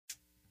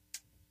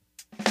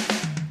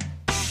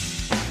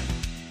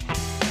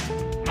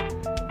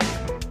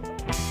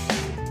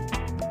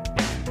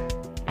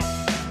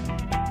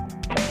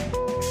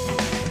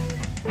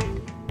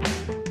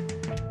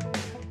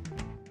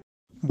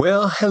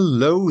Well,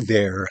 hello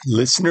there,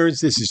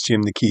 listeners. This is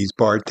Jim the Keys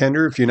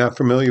Bartender. If you're not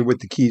familiar with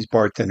the Keys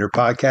Bartender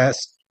podcast,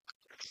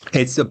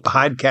 it's a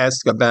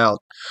podcast about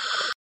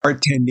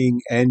bartending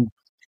and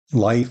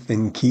life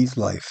and Keys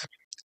life.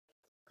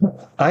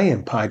 I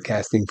am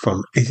podcasting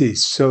from, it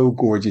is so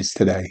gorgeous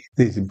today.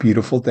 It is a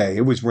beautiful day.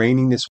 It was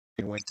raining this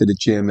morning. I went to the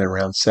gym at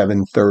around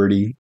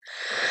 7:30,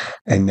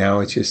 and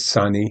now it's just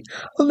sunny,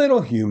 a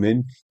little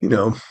humid.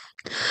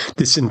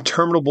 This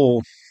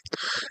interminable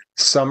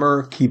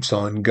summer keeps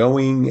on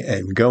going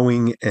and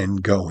going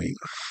and going.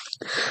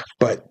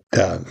 But,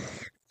 in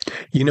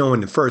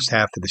the first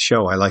half of the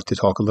show, I like to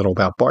talk a little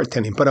about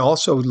bartending, but I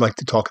also like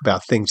to talk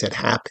about things that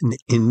happen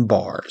in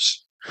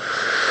bars.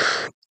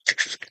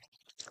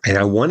 And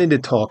I wanted to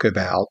talk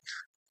about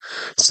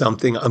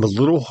something I'm a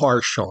little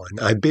harsh on.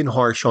 I've been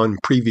harsh on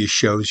previous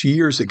shows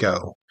years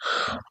ago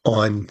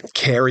on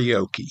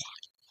karaoke.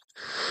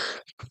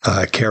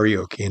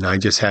 And I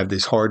just have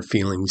this hard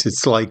feelings.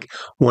 It's like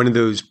one of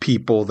those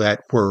people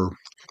that were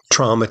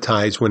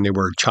traumatized when they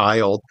were a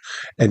child,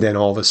 and then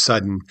all of a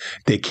sudden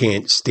they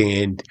can't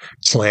stand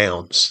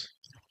clowns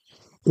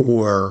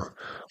or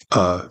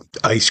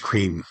ice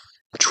cream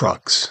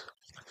trucks.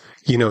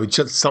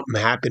 Just something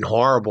happened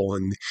horrible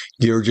and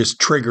you're just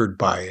triggered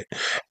by it.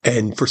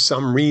 And for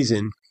some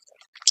reason,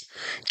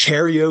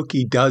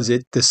 karaoke does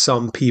it to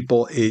some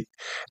people.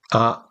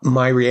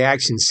 My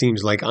reaction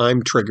seems like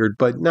I'm triggered,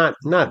 but not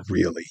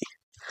really.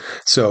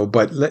 So,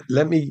 but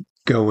let me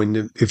go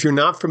into, if you're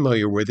not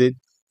familiar with it,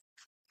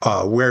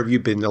 where have you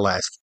been the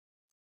last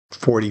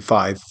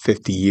 45,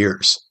 50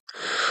 years?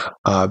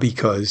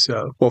 Because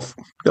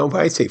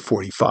I'd say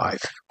 45.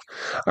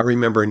 I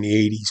remember in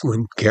the 80s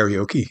when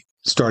karaoke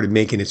started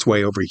making its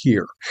way over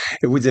here.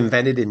 It was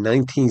invented in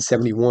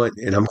 1971,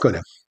 and I'm going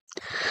to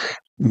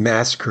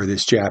massacre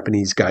this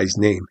Japanese guy's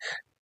name,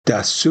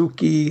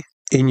 Daisuke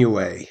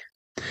Inoue.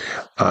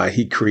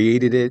 He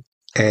created it,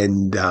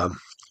 and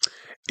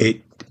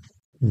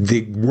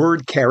the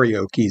word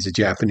karaoke is a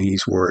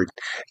Japanese word,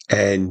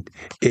 and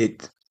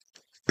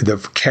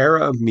the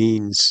kara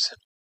means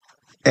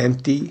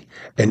empty,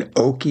 and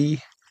oki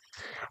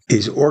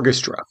is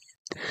orchestra.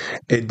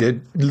 The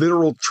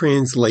literal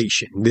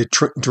translation, the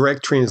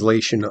direct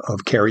translation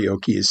of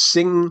karaoke is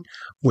singing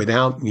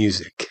without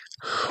music,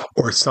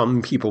 or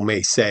some people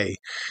may say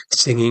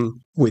singing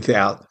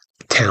without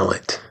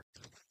talent.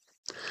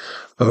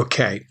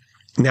 Okay.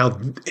 Now,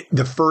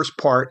 the first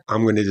part,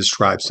 I'm going to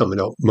describe some of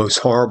the most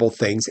horrible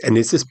things, and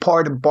this is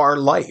part of bar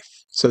life.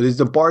 So there's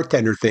the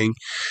bartender thing,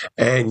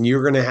 and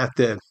you're going to have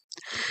to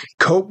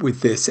cope with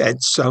this at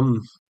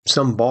some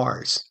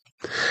bars.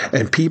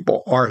 And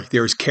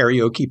there's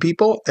karaoke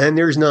people and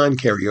there's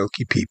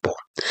non-karaoke people.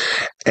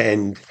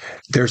 And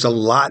there's a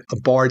lot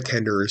of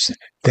bartenders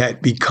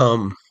that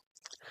become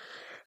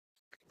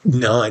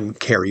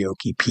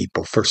non-karaoke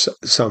people for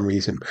some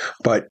reason.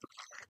 But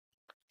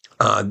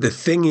the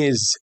thing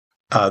is,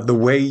 the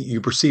way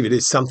you perceive it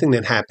is something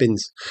that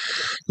happens.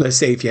 Let's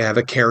say if you have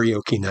a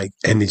karaoke night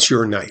and it's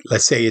your night.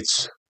 Let's say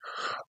it's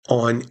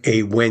on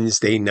a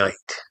Wednesday night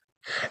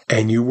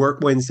and you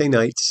work Wednesday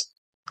nights.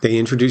 They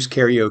introduce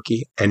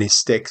karaoke and it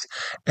sticks.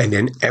 And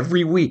then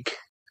every week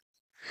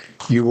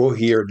you will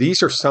hear,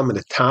 these are some of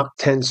the top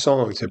 10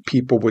 songs that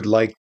people would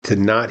like to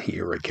not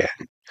hear again.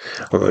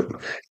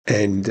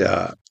 And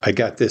I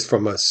got this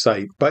from a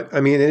site, but I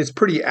mean, it's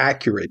pretty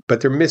accurate,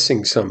 but they're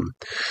missing some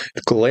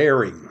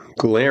glaring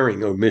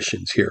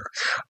omissions here.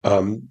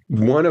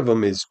 One of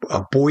them is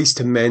a Boys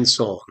to Men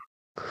song.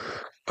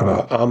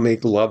 I'll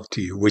Make Love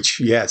to You, which,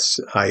 yes,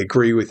 I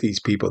agree with these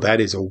people. That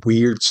is a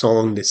weird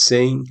song to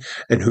sing.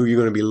 And how are you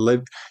going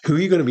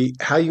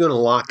to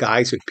lock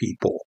eyes with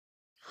people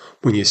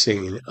when you're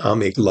singing I'll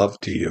Make Love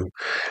to You?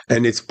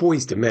 And it's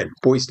Boys to Men,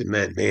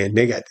 man.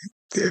 They got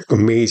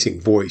amazing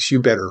voice.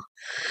 You better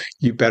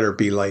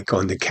be like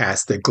on the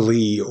cast of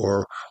Glee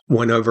or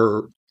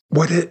whatever.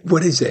 What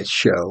is that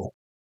show?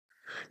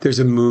 There's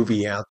a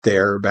movie out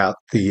there about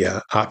the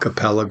a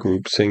cappella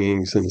group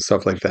singings and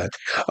stuff like that.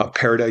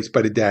 Paradise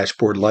by the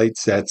Dashboard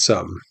Lights, that's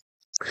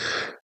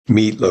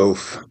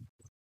Meatloaf,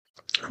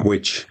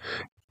 which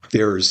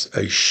there's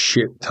a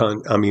shit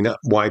ton. I mean,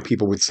 why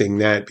people would sing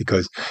that,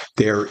 because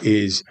there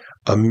is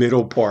a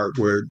middle part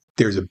where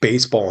there's a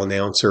baseball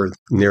announcer and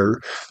they're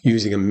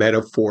using a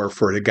metaphor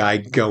for the guy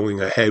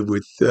going ahead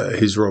with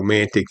his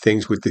romantic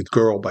things with the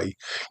girl by,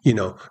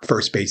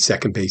 first base,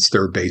 second base,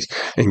 third base.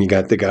 And you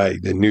got the guy,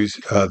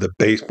 the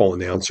baseball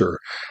announcer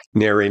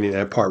narrating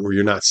that part where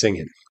you're not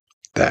singing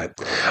that.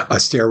 A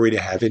Stairway to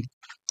Heaven,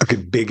 a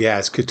big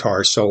ass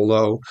guitar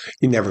solo.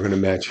 You're never going to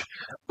match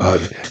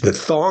the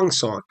thong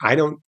song. I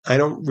don't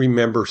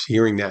remember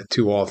hearing that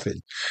too often.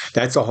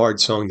 That's a hard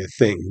song to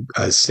sing.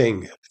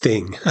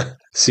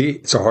 See,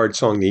 it's a hard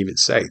song to even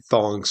say,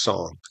 thong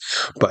song.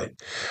 But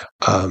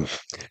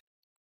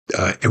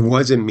It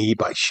Wasn't Me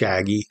by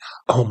Shaggy.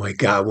 Oh my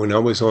God! When I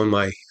was on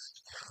my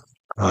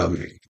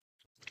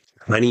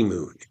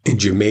honeymoon in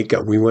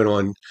Jamaica, we went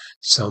on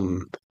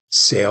some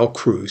sail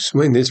cruise.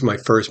 When this is my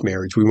first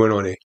marriage, we went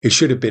on it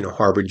should have been a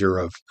harbinger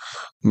of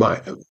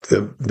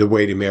the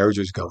way the marriage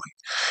was going.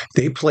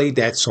 They played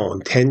that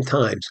song 10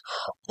 times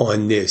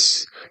on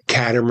this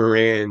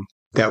catamaran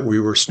that we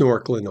were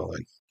snorkeling on.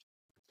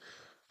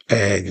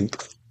 And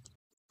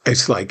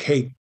it's like,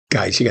 hey,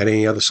 guys, you got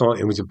any other song?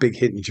 It was a big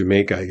hit in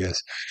Jamaica, I guess.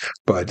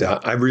 But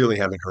I really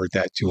haven't heard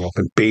that too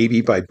often.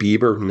 Baby by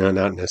Bieber? No,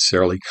 not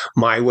necessarily.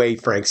 My Way,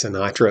 Frank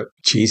Sinatra?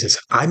 Jesus,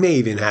 I may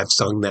even have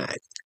sung that.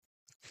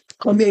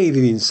 I may have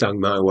even sung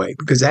My Way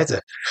because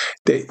that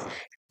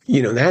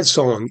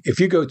song, if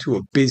you go to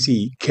a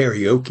busy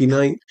karaoke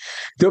night,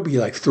 there'll be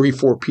like 3,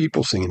 4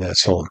 people singing that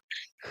song.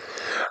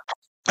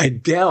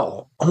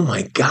 Adele, oh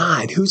my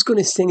God, who's going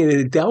to sing an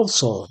Adele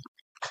song?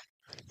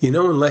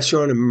 Unless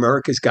you're on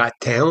America's Got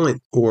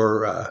Talent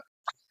or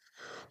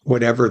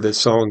whatever the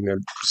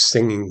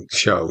singing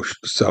show.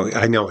 So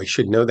I know I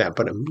should know that,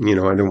 but I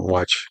don't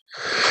watch.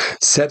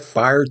 Set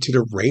Fire to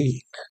the Rain.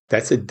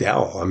 That's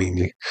Adele. I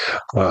mean,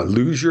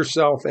 Lose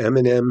Yourself,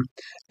 Eminem,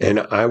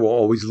 and I Will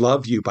Always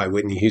Love You by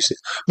Whitney Houston.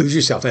 Lose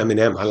Yourself,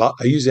 Eminem. I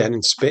use that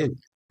in spin,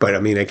 but I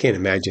mean, I can't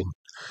imagine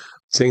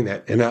singing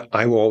that. And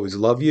I Will Always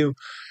Love You.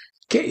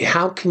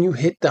 How can you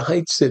hit the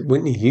heights that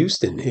Whitney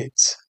Houston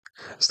hits?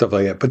 Stuff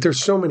like that. But there's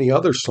so many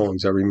other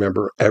songs I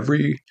remember.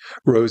 Every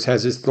Rose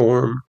Has Its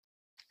Thorns.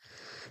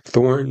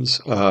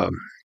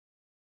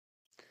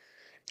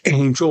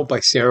 Angel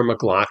by Sarah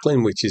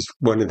McLachlan, which is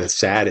one of the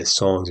saddest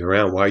songs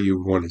around. Why you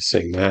want to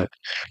sing that?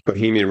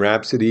 Bohemian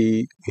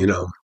Rhapsody,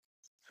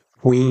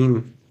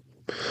 Queen,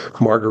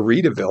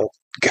 Margaritaville.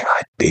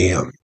 God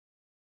damn.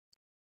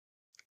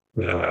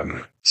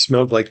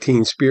 Smelled Like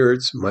Teen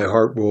Spirits. My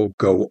Heart Will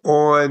Go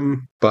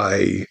On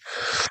by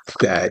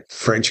that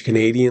French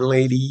Canadian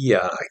lady.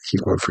 I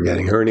keep on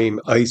forgetting her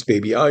name. Ice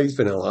Baby Ice,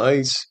 Vanilla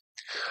Ice.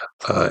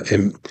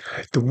 And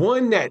the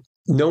one that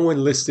no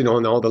one listed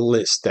on all the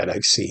lists that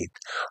I've seen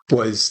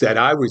was that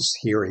I was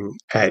hearing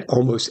at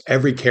almost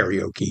every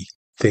karaoke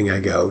thing I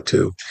go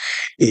to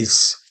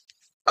is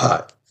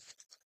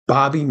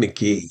Bobby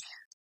McGee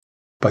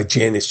by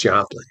Janis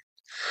Joplin.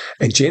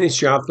 And Janis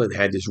Joplin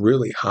had this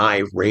really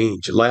high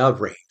range, loud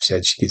range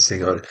that she could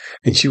sing on,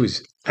 and she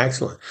was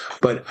excellent.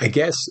 But I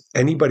guess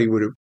anybody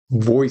with a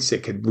voice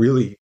that could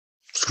really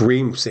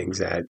scream sings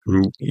that,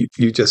 and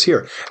you just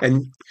hear it.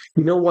 And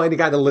you know why they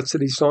got a list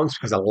of these songs?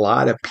 Because a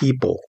lot of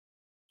people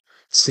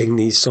sing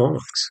these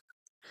songs,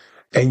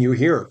 and you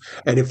hear them.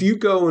 And if you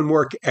go and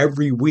work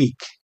every week,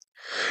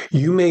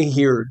 you may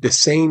hear the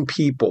same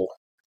people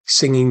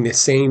singing the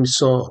same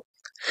song,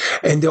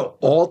 and they'll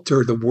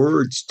alter the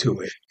words to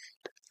it.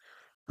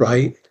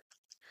 Right?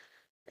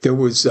 There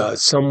was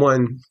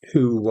someone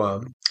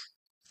who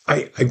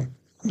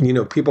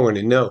people want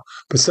to know,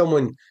 but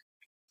someone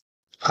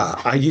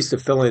I used to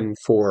fill in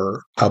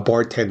for a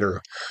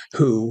bartender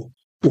who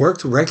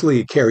worked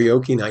regularly at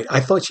karaoke night.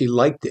 I thought she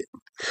liked it,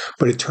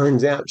 but it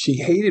turns out she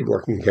hated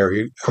working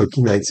karaoke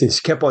nights, and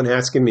she kept on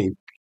asking me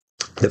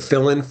to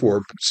fill in for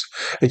her.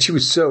 And she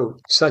was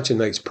such a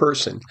nice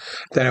person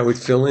that I would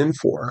fill in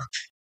for her.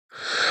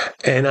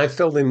 And I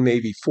filled in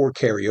maybe 4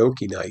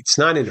 karaoke nights,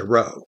 not in a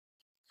row.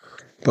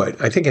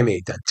 But I think I may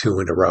have done 2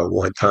 in a row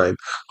one time.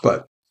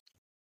 But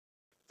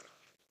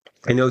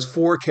in those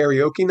 4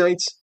 karaoke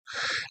nights,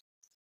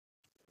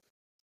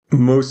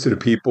 most of the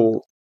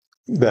people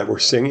that were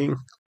singing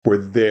were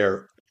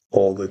there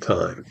all the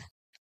time.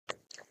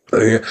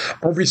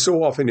 Every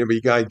so often, there'd be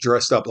a guy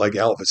dressed up like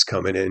Elvis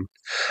coming in.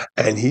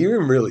 And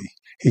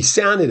he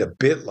sounded a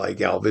bit like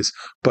Elvis,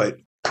 but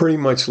pretty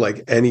much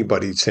like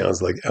anybody sounds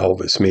like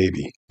Elvis,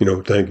 maybe.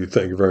 Thank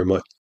you very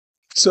much.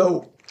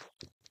 So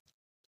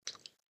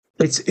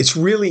it's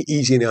really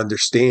easy to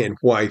understand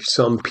why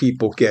some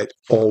people get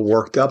all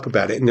worked up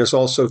about it. And there's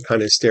also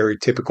kind of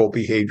stereotypical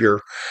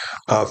behavior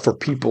for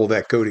people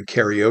that go to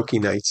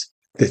karaoke nights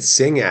that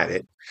sing at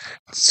it.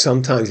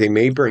 Sometimes they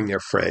may bring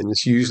their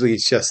friends. Usually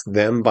it's just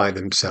them by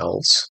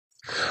themselves.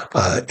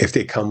 If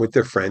they come with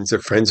their friends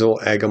will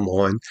egg them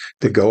on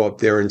to go up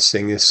there and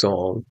sing a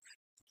song.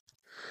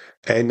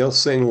 And they'll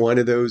sing one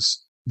of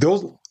those.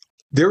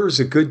 There is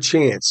a good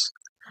chance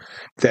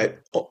that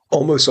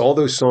almost all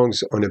those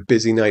songs on a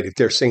busy night, if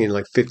they're singing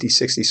like 50,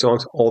 60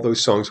 songs, all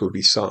those songs will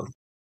be sung.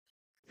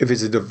 If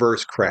it's a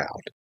diverse crowd.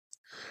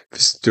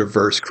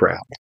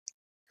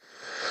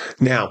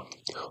 Now,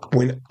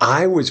 when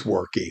I was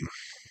working,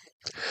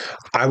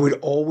 I would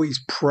always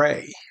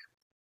pray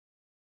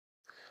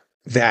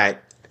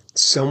that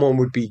someone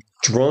would be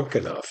drunk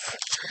enough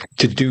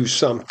to do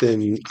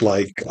something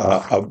like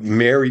a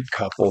married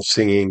couple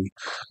singing,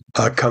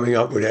 coming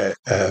up with a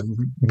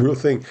real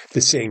thing to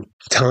sing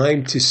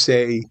Time to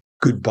Say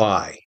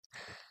Goodbye.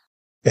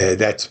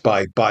 That's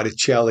by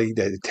Botticelli,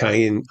 the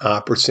Italian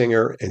opera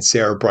singer, and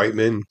Sarah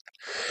Brightman.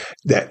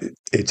 That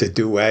it's a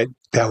duet.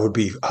 That would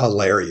be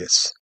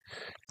hilarious.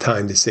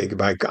 Time to Say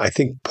Goodbye. I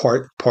think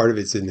part of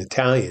it's in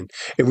Italian.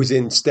 It was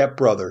in Step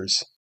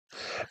Brothers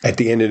at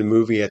the end of the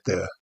movie at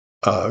the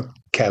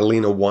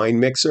Catalina wine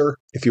mixer.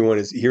 If you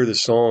want to hear the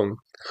song,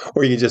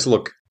 or you can just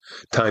look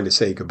Time to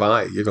Say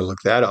Goodbye. You can look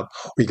that up,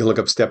 or you can look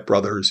up Step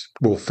Brothers,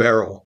 Will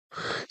Ferrell,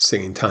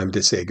 singing Time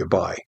to Say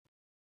Goodbye,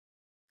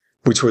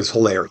 which was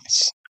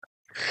hilarious.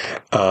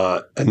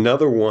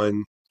 Another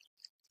one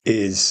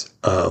is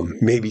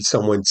maybe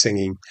someone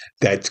singing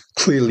that's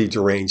clearly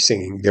deranged,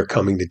 singing "They're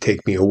Coming to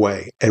Take Me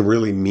Away" and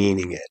really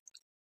meaning it.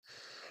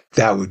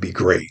 That would be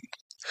great.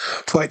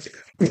 But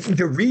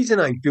the reason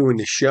I'm doing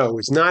the show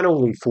is not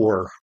only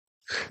for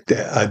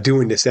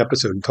doing this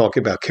episode and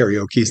talking about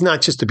karaoke is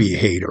not just to be a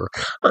hater.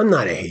 I'm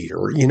not a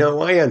hater.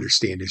 I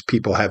understand as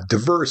people have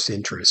diverse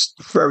interests,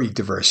 very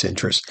diverse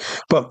interests.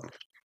 But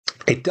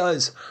it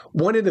does,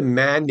 one of the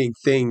maddening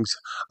things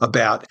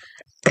about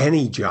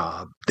any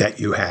job that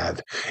you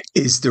have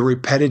is the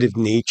repetitive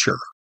nature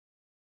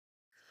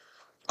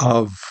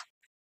of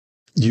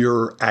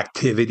your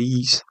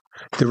activities,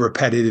 the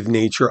repetitive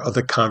nature of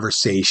the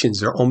conversations.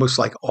 They're almost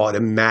like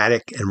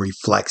automatic and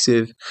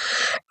reflexive.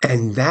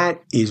 And that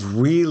is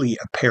really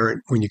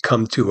apparent when you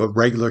come to a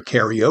regular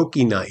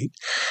karaoke night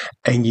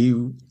and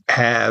you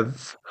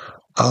have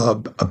a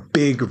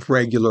big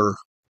regular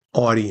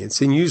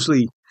audience. And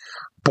usually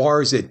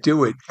bars that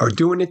do it are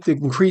doing it to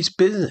increase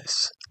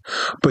business.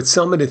 But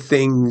some of the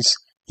things,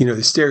 the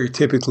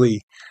stereotypically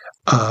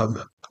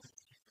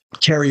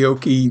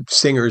karaoke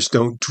singers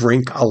don't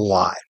drink a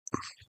lot.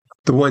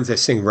 The ones that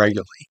sing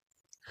regularly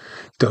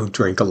don't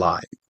drink a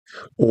lot.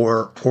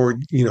 Or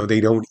they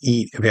don't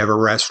eat if they have a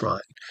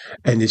restaurant.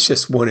 And it's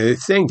just one of the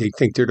things. They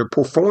think they're the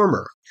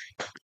performer.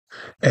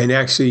 And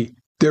actually,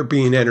 they're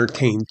being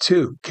entertained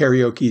too.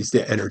 Karaoke is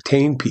to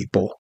entertain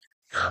people.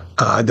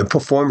 The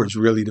performer is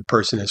really the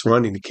person that's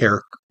running the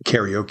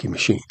karaoke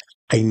machine.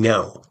 I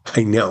know.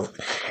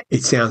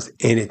 It sounds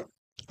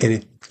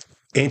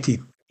anti,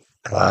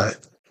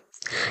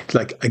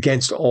 like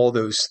against all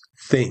those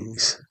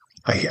things.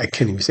 I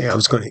can't even say. I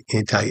was going to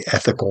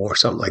anti-ethical or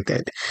something like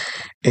that.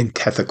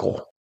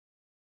 Antithetical.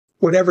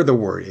 Whatever the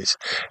word is.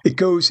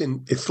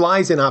 It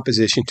flies in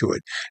opposition to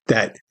it.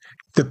 That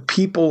the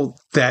people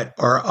that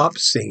are up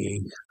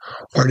singing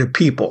are the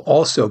people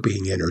also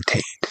being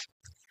entertained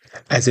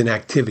as an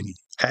activity,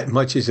 as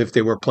much as if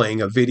they were playing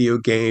a video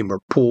game or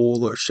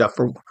pool or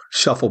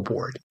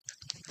shuffleboard.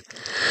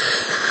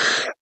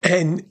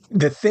 And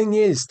the thing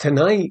is,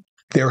 tonight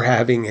they're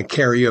having a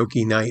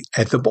karaoke night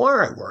at the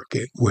bar I work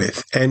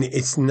with, and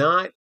it's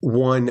not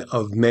one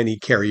of many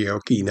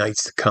karaoke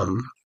nights to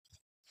come,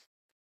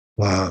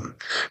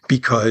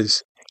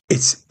 because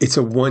it's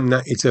a one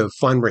night, it's a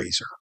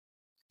fundraiser,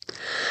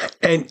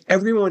 and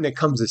everyone that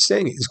comes to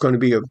sing is going to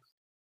be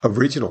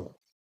original,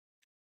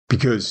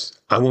 because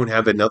I won't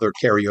have another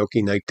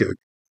karaoke night to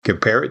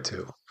compare it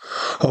to.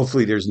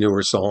 Hopefully there's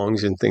newer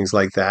songs and things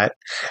like that.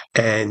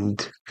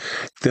 And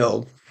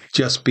they'll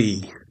just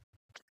be,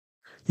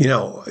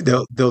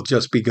 they'll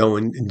just be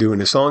going and doing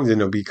the songs, and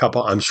there'll be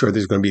I'm sure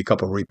there's going to be a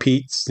couple of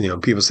repeats.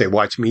 People say,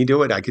 watch me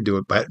do it. I could do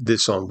it,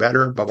 this song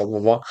better, blah, blah, blah,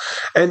 blah.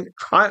 And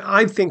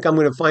I think I'm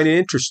going to find it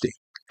interesting.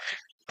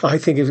 I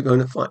think it's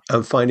going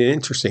to find it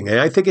interesting. And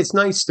I think it's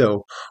nice,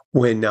 though,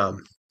 when,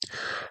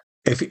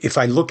 if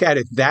I look at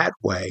it that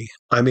way,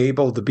 I'm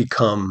able to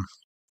become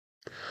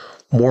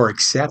more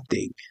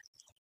accepting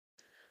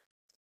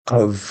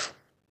of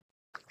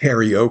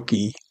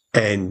karaoke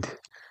and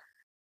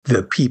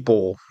the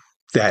people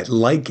that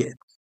like it.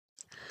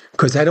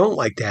 Because I don't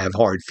like to have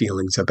hard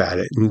feelings about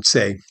it and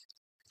say,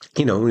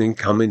 and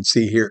come and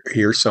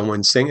hear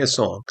someone sing a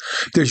song.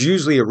 There's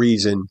usually a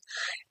reason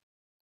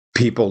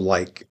people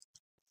like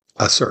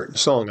a certain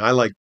song. I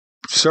like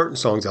certain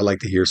songs I like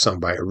to hear sung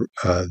by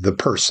the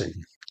person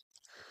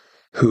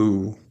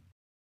who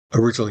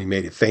originally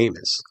made it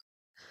famous,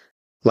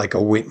 like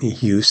a Whitney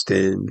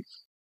Houston,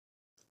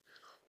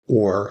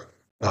 or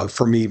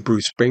for me,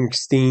 Bruce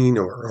Springsteen,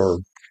 or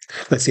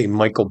let's say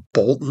Michael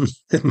Bolton.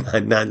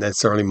 Not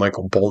necessarily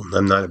Michael Bolton.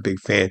 I'm not a big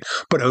fan,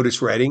 but Otis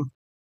Redding,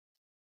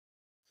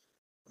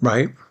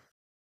 right?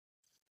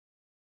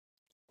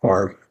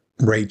 Or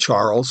Ray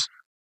Charles.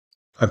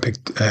 I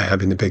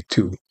happen to pick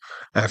two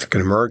African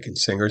American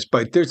singers,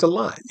 but there's a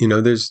lot.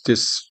 There's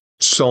just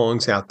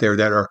songs out there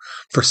that are,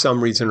 for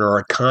some reason,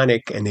 are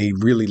iconic, and they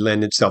really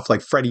lend itself,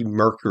 like Freddie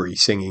Mercury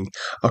singing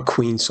a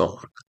Queen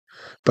song,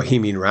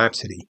 Bohemian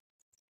Rhapsody.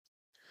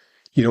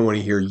 You don't want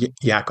to hear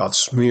Yakov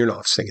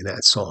Smirnoff singing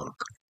that song.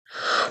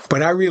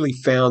 But I really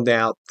found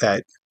out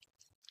that,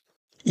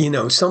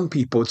 some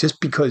people, just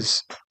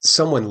because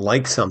someone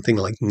likes something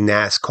like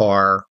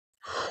NASCAR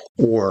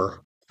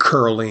or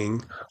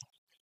curling,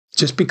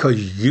 just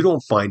because you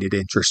don't find it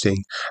interesting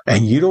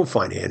and you don't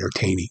find it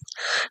entertaining,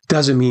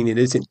 doesn't mean it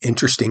isn't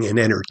interesting and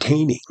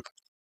entertaining.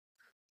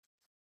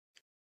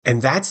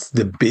 And that's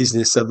the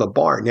business of the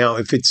bar. Now,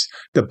 if it's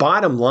the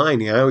bottom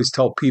line, I always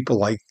tell people,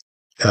 like,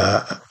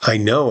 I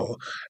know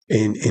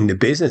in the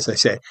business, I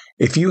say,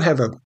 if you have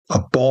a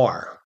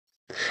bar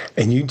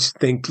and you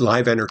think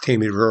live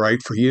entertainment is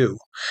right for you,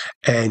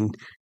 and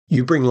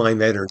you bring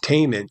live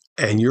entertainment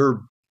and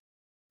your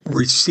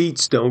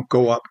receipts don't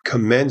go up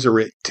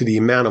commensurate to the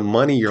amount of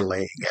money you're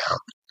laying out,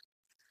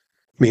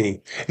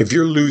 meaning if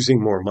you're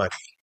losing more money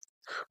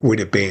with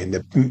a band,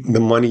 the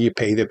money you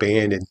pay the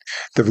band and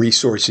the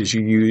resources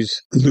you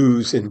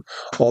lose and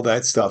all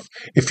that stuff.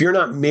 If you're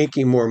not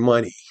making more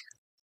money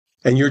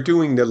and you're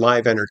doing the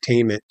live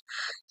entertainment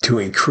to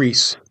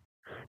increase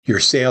your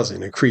sales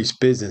and increase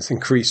business,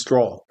 increase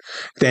draw,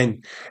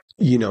 then,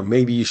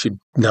 maybe you should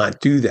not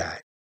do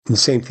that. And the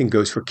same thing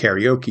goes for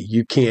karaoke.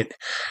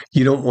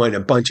 You don't want a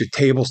bunch of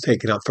tables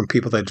taken up from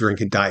people that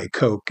drink a Diet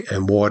Coke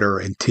and water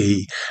and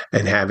tea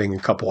and having a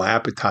couple of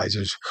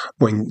appetizers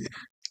when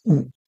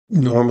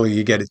normally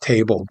you get a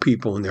table of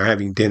people and they're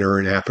having dinner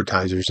and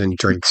appetizers and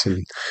drinks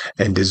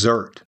and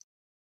dessert,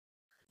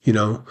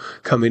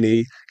 coming to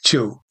eat.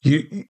 So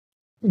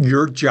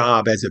your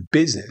job as a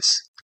business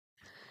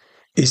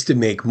is to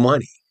make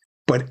money.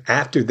 But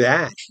after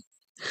that,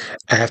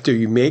 after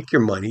you make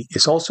your money,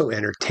 it's also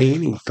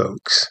entertaining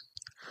folks,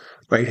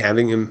 right?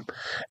 Having them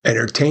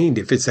entertained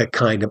if it's that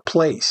kind of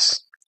place,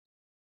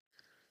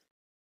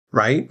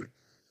 right?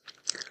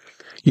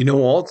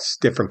 All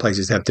different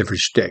places have different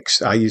shticks.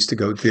 I used to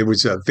go, there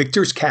was a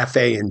Victor's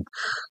Cafe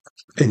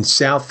in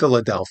South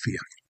Philadelphia.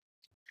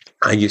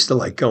 I used to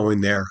like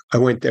going there. I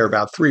went there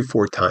about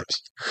 3-4 times.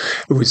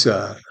 It was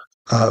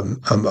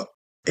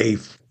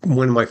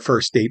one of my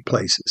first date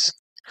places.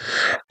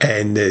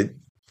 And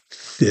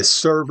the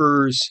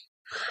servers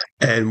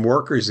and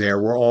workers there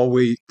were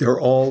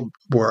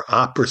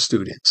opera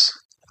students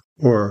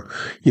or,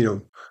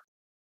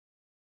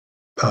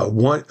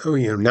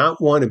 not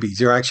wannabes.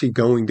 They're actually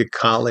going to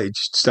college,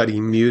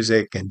 studying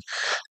music,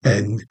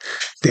 and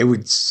they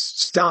would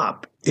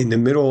stop in the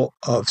middle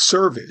of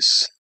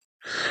service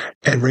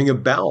and ring a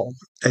bell,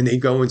 and they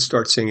go and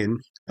start singing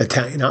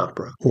Italian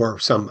opera or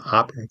some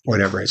opera,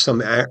 whatever, in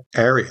some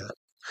area.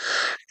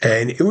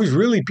 And it was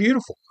really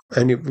beautiful,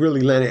 and it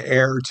really lent an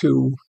air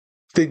to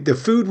the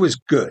food was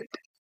good.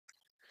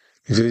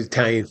 It was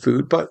Italian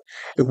food, but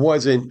that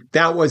wasn't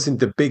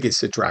the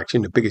biggest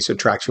attraction. The biggest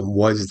attraction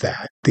was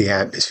the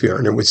atmosphere,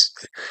 and it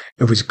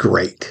was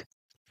great.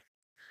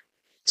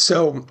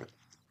 So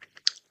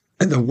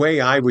the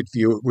way I would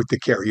view it with the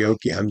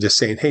karaoke, I'm just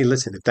saying, hey,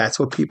 listen, if that's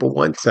what people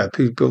want, that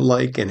people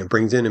like, and it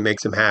brings in and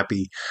makes them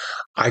happy,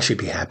 I should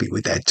be happy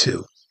with that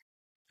too,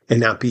 and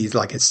not be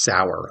like a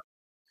sour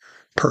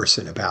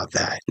person about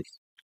that.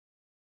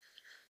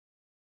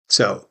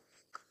 So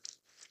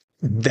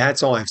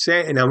that's all I'm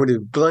saying. And I'm going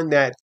to blend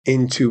that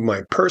into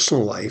my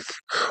personal life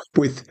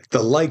with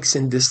the likes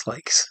and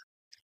dislikes.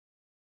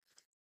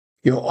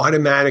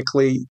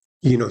 Automatically,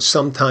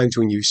 sometimes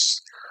when you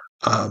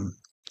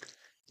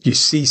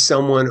see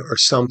someone or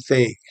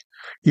something,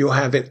 you'll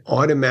have an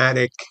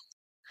automatic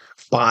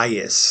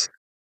bias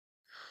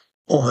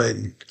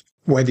on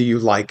whether you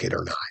like it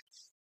or not.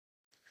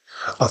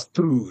 A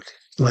food,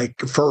 like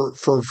for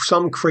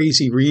some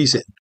crazy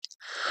reason,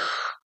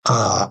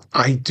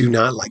 I do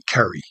not like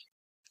curry.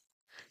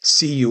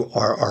 Curry,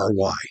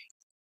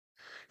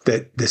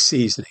 the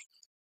seasoning.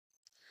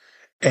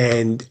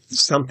 And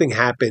something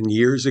happened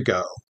years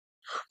ago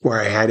where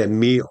I had a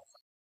meal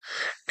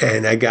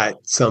and I got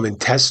some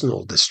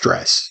intestinal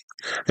distress.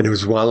 And it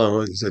was while I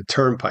was at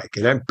Turnpike,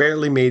 and I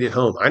barely made it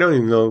home. I don't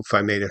even know if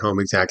I made it home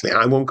exactly.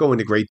 I won't go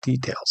into great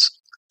details.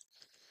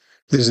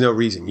 There's no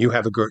reason. You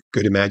have a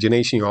good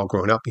imagination. You're all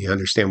grown up and you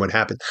understand what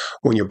happens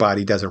when your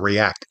body doesn't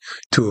react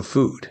to a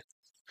food.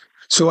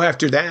 So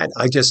after that,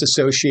 I just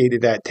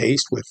associated that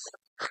taste with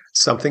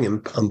something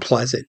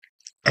unpleasant.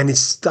 And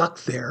it's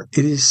stuck there.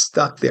 It is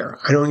stuck there.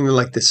 I don't even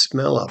like the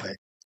smell of it.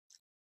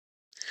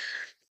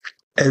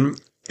 And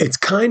it's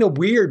kind of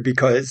weird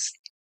because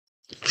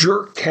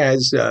jerk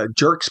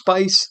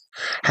spice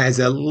has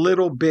a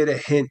little bit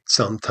of hint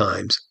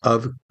sometimes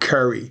of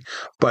curry.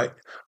 But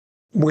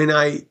when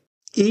I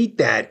eat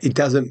that, it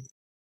doesn't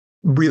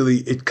really,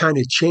 it kind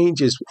of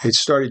changes. It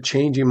started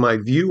changing my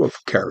view of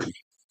curry.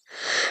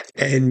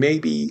 And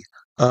maybe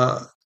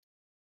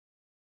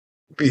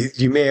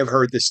you may have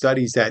heard the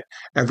studies that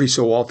every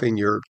so often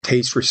your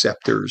taste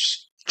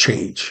receptors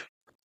change.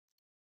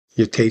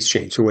 Your taste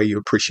change, the way you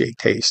appreciate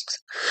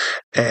taste.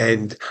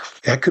 And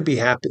that could have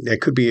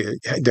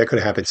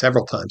happened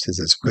several times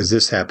because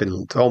this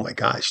happened, oh my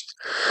gosh,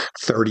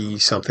 30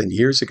 something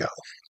years ago.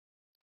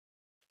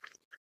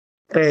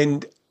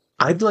 And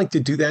I'd like to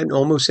do that in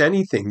almost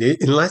anything,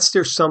 unless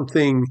there's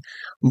something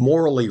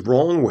morally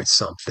wrong with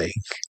something.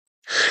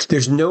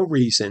 There's no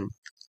reason,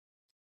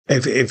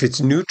 if it's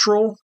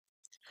neutral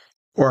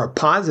or a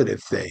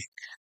positive thing,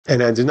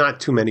 and there's not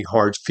too many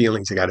hard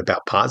feelings I got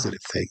about positive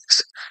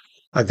things.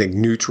 I think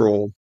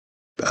neutral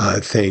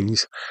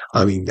things.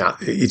 I mean,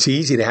 it's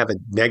easy to have a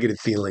negative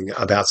feeling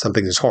about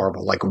something that's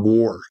horrible, like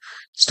war,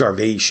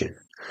 starvation,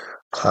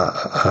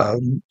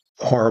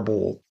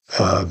 horrible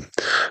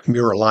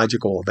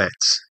meteorological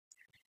events.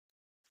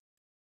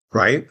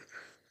 Right?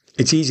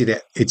 It's easy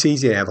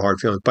to have hard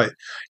feelings, but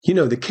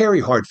to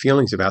carry hard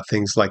feelings about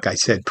things, like I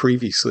said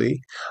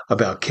previously,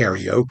 about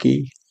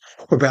karaoke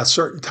or about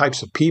certain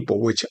types of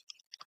people, which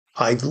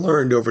I've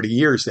learned over the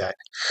years that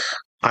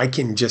I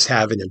can just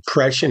have an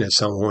impression of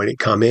someone when they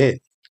come in,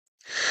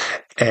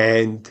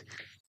 and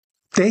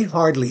they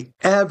hardly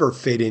ever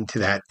fit into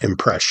that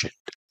impression.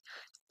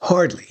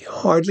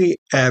 Hardly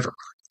ever.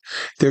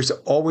 There's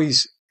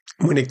always,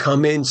 when it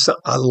comes in,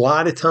 a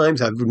lot of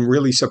times I've been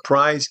really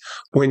surprised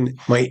when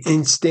my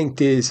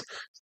instinct is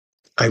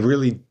I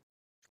really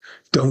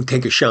don't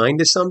take a shine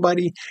to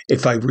somebody.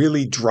 If I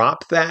really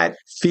drop that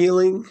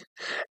feeling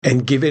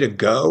and give it a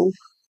go,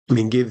 I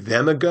mean, give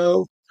them a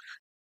go,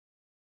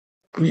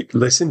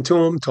 listen to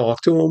them,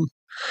 talk to them,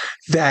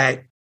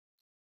 that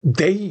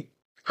they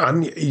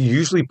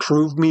usually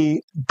prove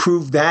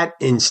that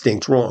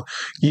instinct wrong.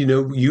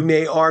 You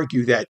may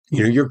argue that,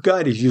 your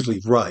gut is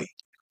usually right.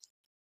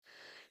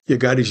 Your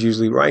gut is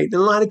usually right. In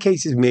a lot of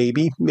cases,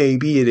 maybe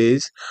it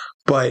is.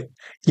 But,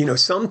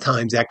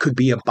 sometimes that could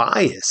be a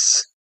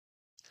bias.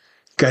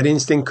 Gut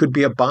instinct could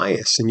be a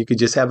bias, and you could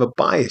just have a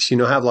bias.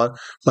 Have a lot,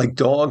 like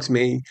dogs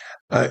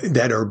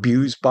that are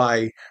abused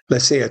by,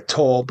 let's say, a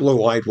tall,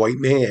 blue-eyed white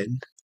man.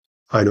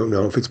 I don't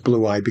know if it's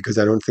blue-eyed because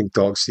I don't think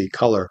dogs see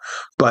color,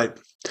 but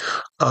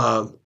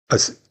uh,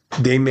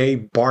 they may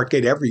bark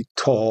at every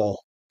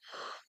tall,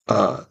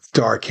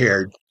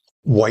 dark-haired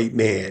white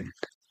man,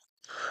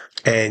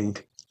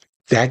 and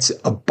that's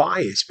a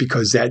bias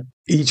because that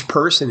each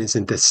person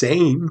isn't the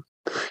same.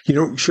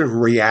 Shouldn't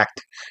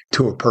react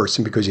to a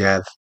person because you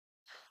have,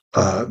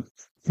 uh,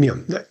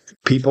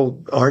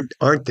 people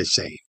aren't the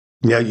same.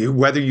 Now,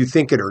 whether you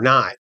think it or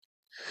not,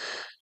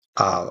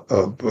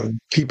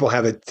 people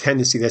have a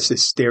tendency, that's the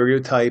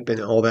stereotype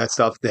and all that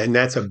stuff. Then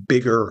that's a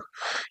bigger,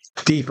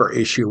 deeper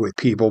issue with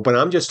people. But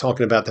I'm just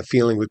talking about the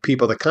feeling with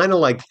people that kind of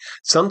like,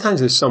 sometimes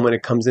there's someone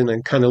that comes in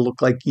and kind of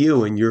look like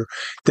you, and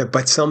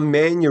but some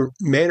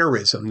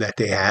mannerism that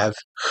they have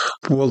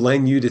will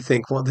lend you to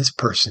think, well, this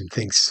person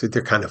thinks that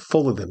they're kind of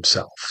full of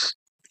themselves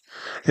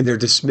and they're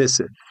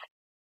dismissive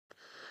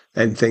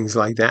and things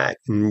like that.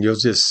 And you'll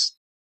just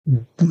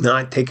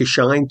not take a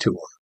shine to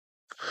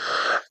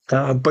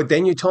them. But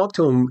then you talk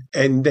to them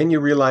and then you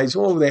realize,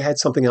 oh, they had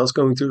something else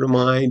going through their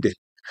mind.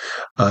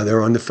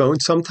 They're on the phone.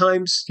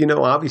 Sometimes,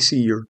 obviously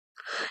you're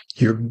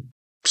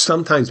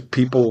sometimes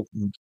people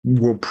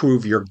will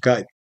prove your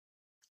gut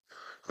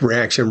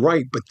reaction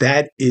right, but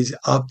that is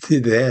up to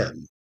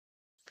them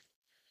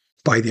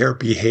by their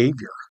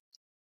behavior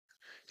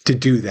to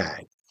do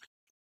that.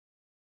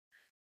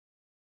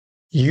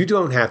 You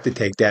don't have to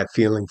take that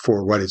feeling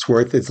for what it's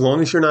worth, as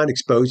long as you're not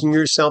exposing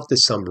yourself to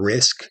some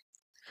risk.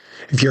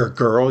 If you're a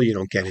girl, you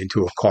don't get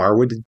into a car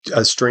with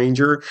a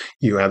stranger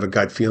you have a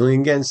gut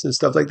feeling against and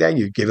stuff like that.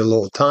 You give it a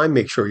little time,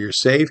 make sure you're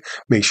safe,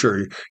 make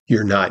sure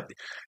you're not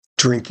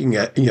drinking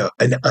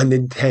an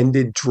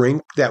unintended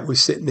drink that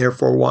was sitting there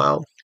for a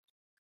while.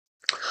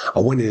 I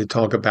wanted to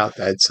talk about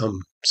that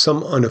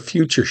some on a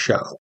future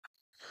show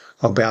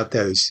about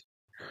those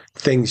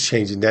things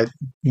changing, that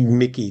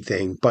Mickey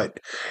thing. But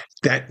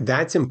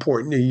that's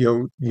important.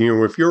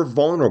 If you're a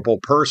vulnerable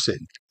person,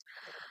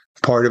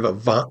 part of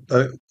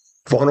a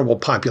vulnerable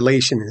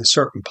population in a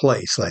certain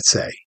place, let's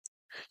say,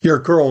 you're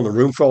a girl in a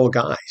room full of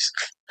guys.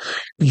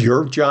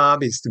 Your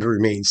job is to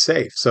remain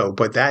safe.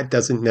 But that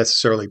doesn't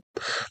necessarily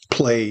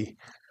play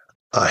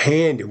a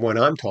hand in what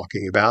I'm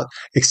talking about,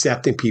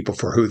 accepting people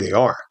for who they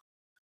are,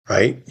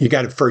 right? You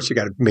got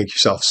to make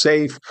yourself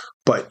safe.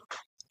 But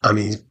I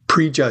mean,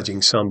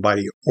 prejudging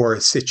somebody or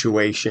a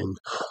situation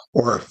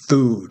or a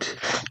food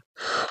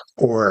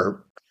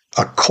or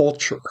a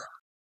culture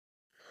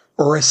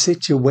or a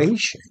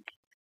situation.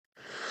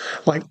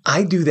 Like,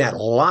 I do that a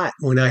lot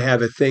when I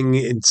have a thing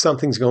and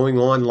something's going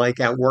on, like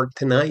at work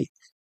tonight.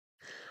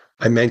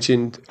 I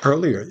mentioned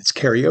earlier, it's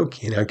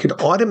karaoke, and I could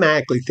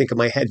automatically think in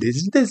my head,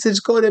 this is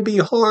going to be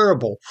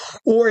horrible.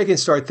 Or I can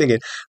start thinking,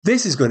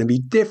 this is going to be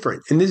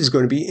different, and this is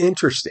going to be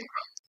interesting.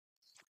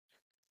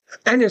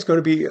 And there's going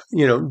to be,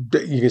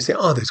 you can say,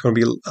 oh, there's going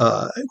to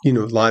be, a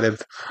lot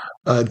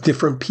of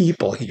different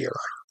people here.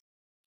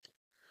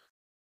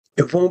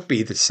 It won't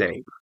be the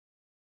same.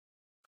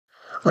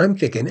 I'm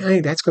thinking,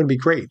 hey, that's going to be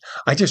great.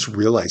 I just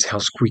realized how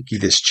squeaky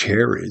this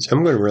chair is.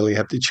 I'm going to really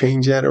have to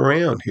change that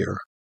around here.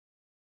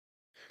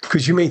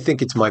 Because you may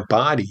think it's my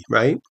body,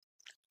 right?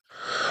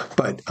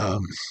 But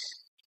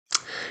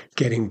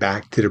getting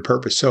back to the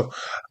purpose. So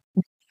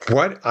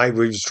what I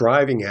was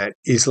driving at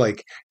is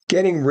like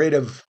getting rid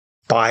of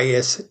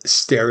bias,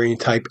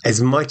 stereotype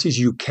as much as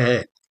you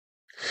can.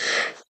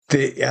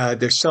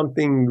 There's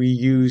something we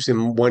use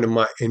in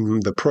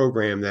the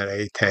program that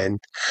I attend.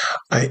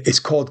 It's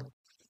called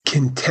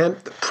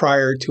contempt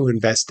prior to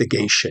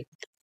investigation.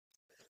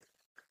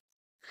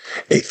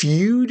 If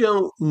you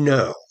don't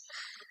know,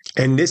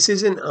 and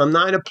I'm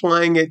not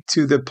applying it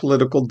to the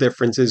political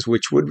differences,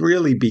 which would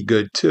really be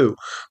good too,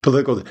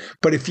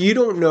 but if you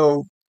don't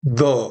know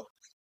the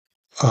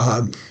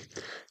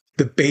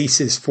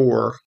basis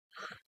for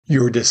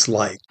your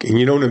dislike, and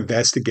you don't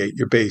investigate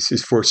your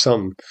basis for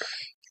some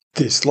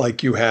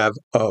dislike you have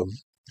of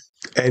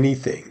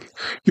anything,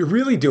 you're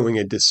really doing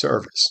a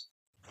disservice.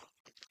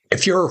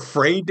 If you're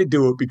afraid to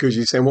do it because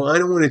you say, well, I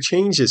don't want to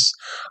change this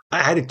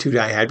attitude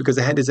I had because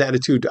I had this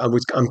attitude,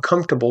 I'm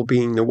comfortable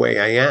being the way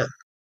I am.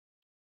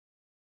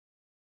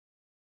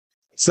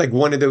 It's like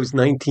one of those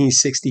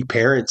 1960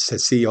 parents that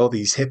see all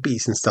these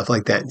hippies and stuff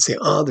like that and say,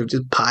 oh, they're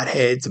just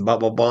potheads and blah,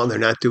 blah, blah. And they're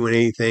not doing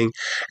anything.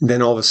 And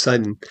then all of a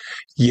sudden,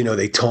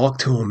 they talk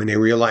to them and they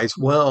realize,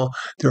 well,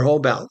 they're all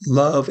about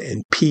love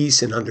and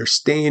peace and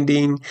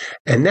understanding.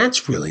 And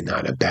that's really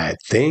not a bad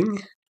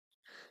thing.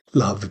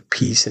 Love,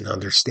 peace, and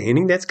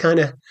understanding. That's kind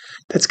of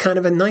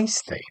a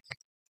nice thing.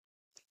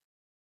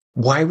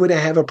 Why would I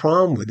have a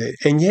problem with it?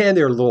 And yeah,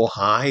 they're a little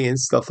high and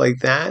stuff like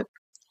that.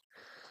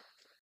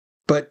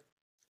 But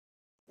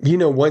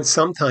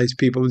sometimes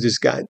people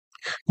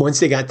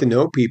once they got to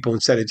know people,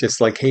 instead of just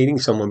like hating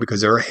someone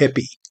because they're a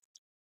hippie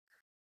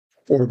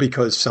or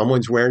because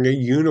someone's wearing a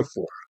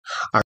uniform.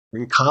 I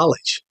was in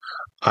college.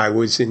 I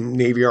was in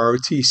Navy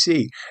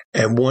ROTC,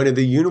 and one of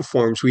the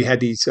uniforms, we had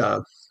these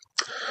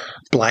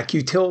black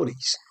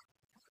utilities.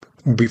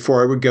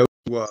 Before I would go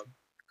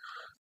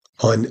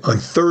on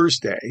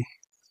Thursday,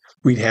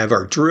 we'd have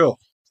our drill.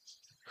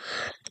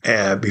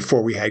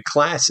 Before we had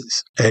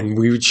classes, and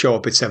we would show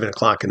up at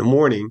 7:00 in the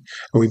morning,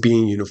 and we'd be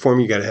in uniform.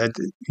 You got to have,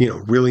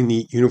 really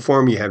neat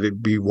uniform. You have to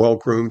be well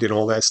groomed and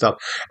all that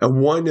stuff. And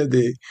one of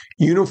the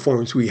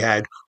uniforms we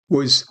had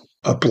was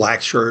a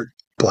black shirt,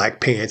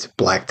 black pants,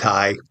 black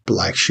tie,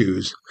 black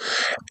shoes,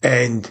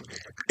 and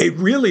it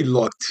really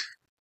looked.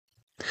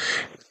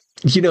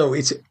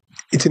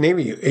 It's a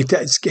Navy. It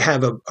does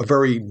have a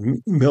very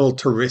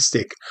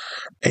militaristic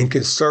and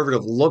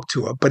conservative look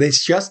to it, but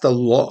it's just a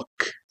look.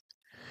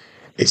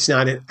 It's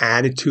not an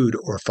attitude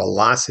or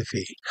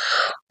philosophy.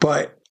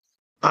 But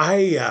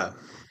at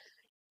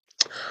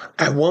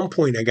one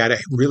point, I got a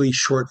really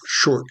short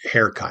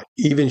haircut,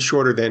 even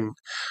shorter than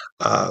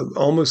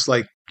almost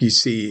like you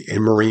see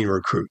in Marine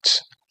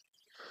recruits.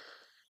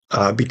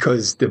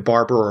 Because the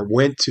barber I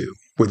went to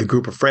with a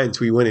group of friends,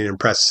 we went in and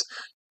impressed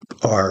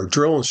our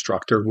drill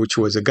instructor, which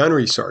was a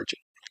gunnery sergeant.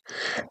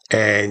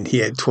 And he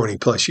had 20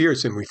 plus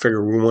years, and we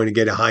figured we wanted to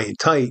get a high and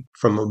tight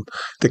from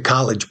the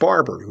college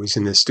barber who was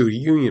in the student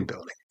union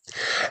building.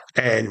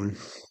 And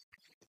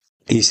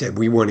he said,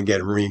 we want to get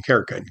a Marine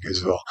haircut. He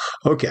goes, well,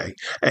 okay.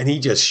 And he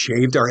just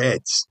shaved our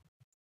heads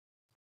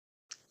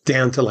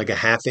down to like a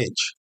half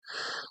inch.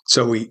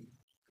 So we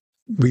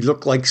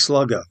look like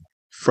Sluggo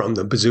from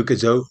the Bazooka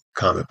Joe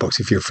comic books,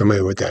 if you're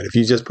familiar with that. If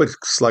you just put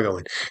Sluggo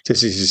in,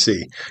 just as you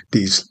see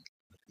these,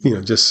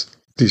 just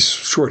these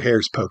short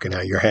hairs poking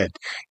out your head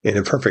in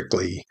a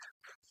perfectly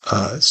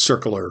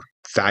circular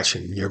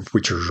fashion,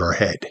 which is your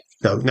head.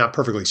 Now, not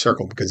perfectly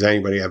circle, because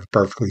anybody have a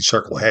perfectly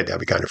circle head,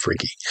 that'd be kind of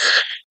freaky.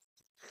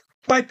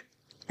 But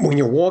when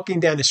you're walking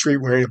down the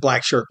street wearing a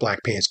black shirt, black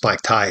pants,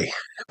 black tie,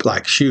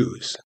 black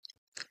shoes,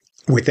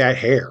 with that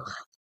hair,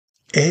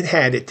 it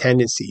had a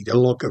tendency to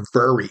look a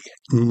very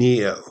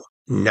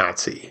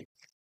neo-Nazi.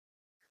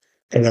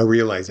 And I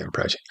realized that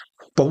impression.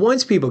 But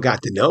once people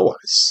got to know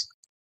us,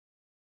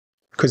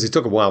 because it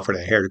took a while for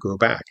the hair to grow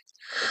back,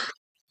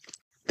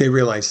 they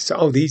realized,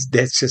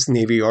 that's just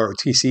Navy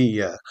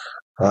ROTC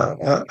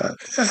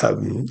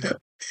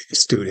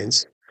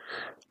students,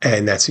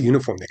 and that's the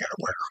uniform they got to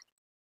wear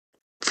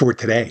for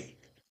today.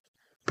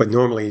 But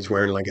normally he's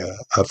wearing like a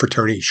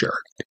fraternity shirt,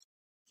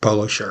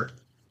 polo shirt,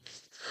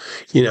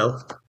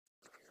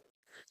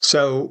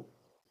 So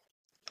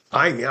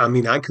I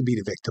could be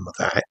the victim of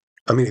that.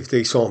 I mean, if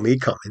they saw me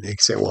coming,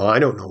 they'd say, well, I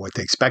don't know what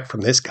to expect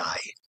from this guy.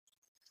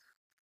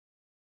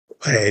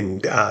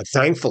 And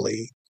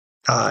thankfully,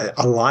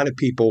 a lot of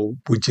people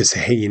would just say,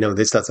 hey,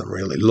 this doesn't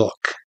really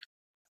look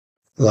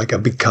like a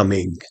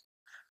becoming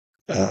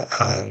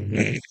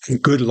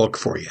good look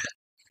for you.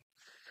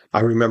 I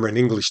remember an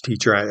English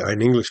teacher,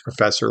 an English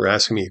professor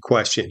asking me a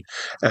question,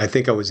 and I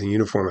think I was in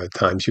uniform at the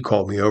time. She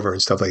called me over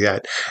and stuff like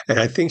that. And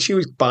I think she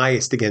was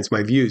biased against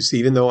my views,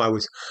 even though I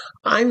was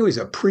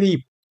a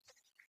pretty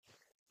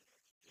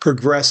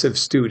progressive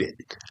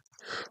student,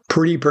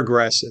 pretty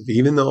progressive,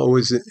 even though I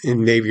was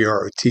in Navy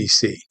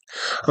ROTC.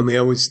 I mean,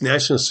 I was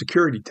national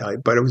security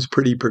type, but I was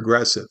pretty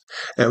progressive.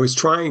 And I was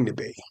trying to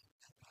be.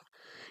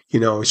 I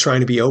was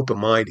trying to be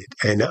open-minded,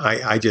 and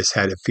I just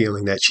had a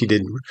feeling that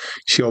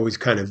she always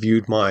kind of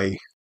viewed my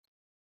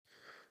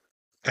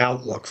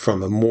outlook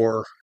from a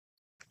more,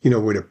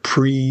 with a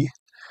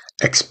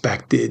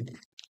pre-expected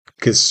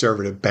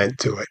conservative bent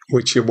to it,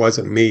 which it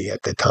wasn't me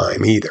at the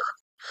time either.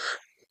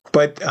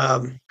 But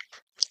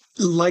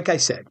like I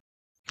said,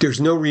 there's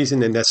no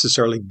reason to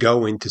necessarily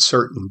go into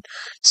certain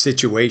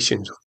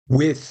situations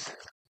with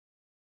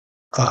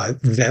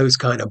those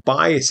kind of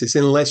biases,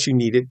 unless you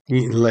need to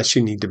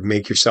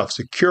make yourself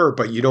secure,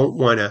 but you don't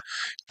want to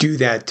do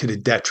that to the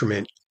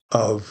detriment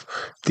of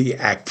the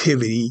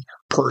activity,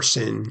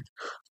 person,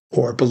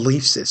 or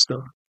belief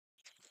system.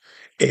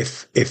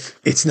 If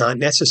it's not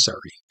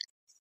necessary,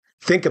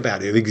 think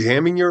about it.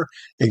 Examine your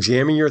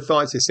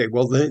thoughts and say,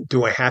 well, then,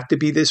 do I have to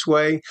be this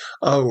way?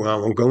 Oh,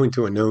 well, I'm going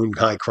to a known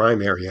high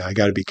crime area. I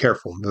got to be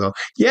careful. Well,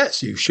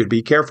 yes, you should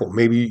be careful.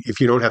 Maybe if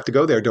you don't have to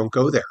go there, don't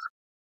go there.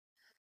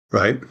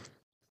 Right?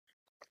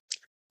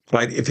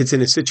 But if it's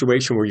in a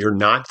situation where you're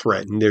not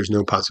threatened, there's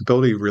no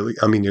possibility really.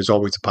 I mean, there's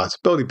always a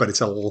possibility, but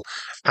it's a little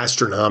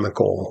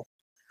astronomical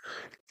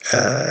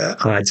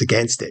odds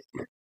against it.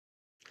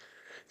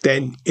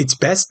 then it's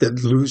best to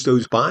lose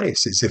those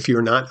biases if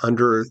you're not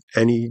under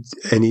any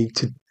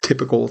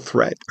typical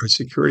threat or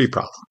security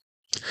problem.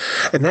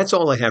 And that's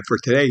all I have for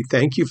today.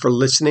 Thank you for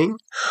listening.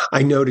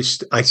 I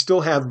noticed I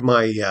still have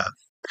my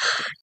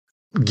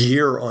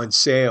gear on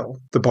sale,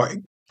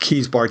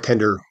 Keys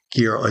Bartender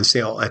gear on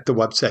sale at the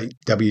website,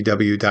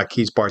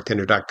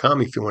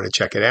 www.keysbartender.com, if you want to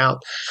check it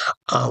out.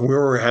 We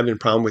were having a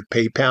problem with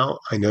PayPal.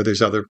 I know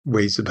there's other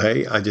ways to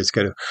pay. I just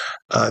got to,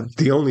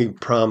 the only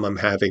problem I'm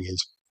having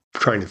is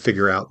trying to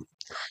figure out,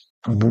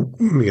 I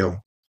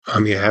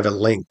have it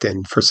linked,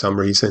 and for some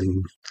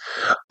reason,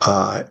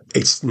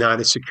 it's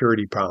not a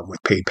security problem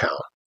with PayPal.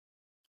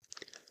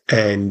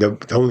 And the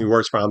only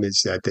worst problem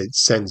is that it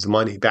sends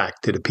money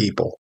back to the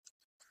people,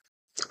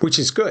 which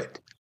is good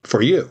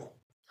for you,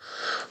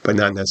 but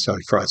not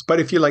necessarily for us. But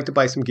if you'd like to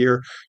buy some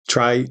gear,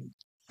 try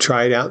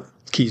it out,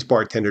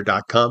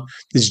 keysbartender.com.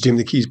 This is Jim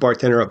the Keys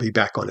Bartender. I'll be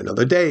back on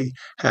another day.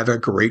 Have a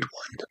great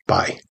one.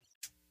 Bye.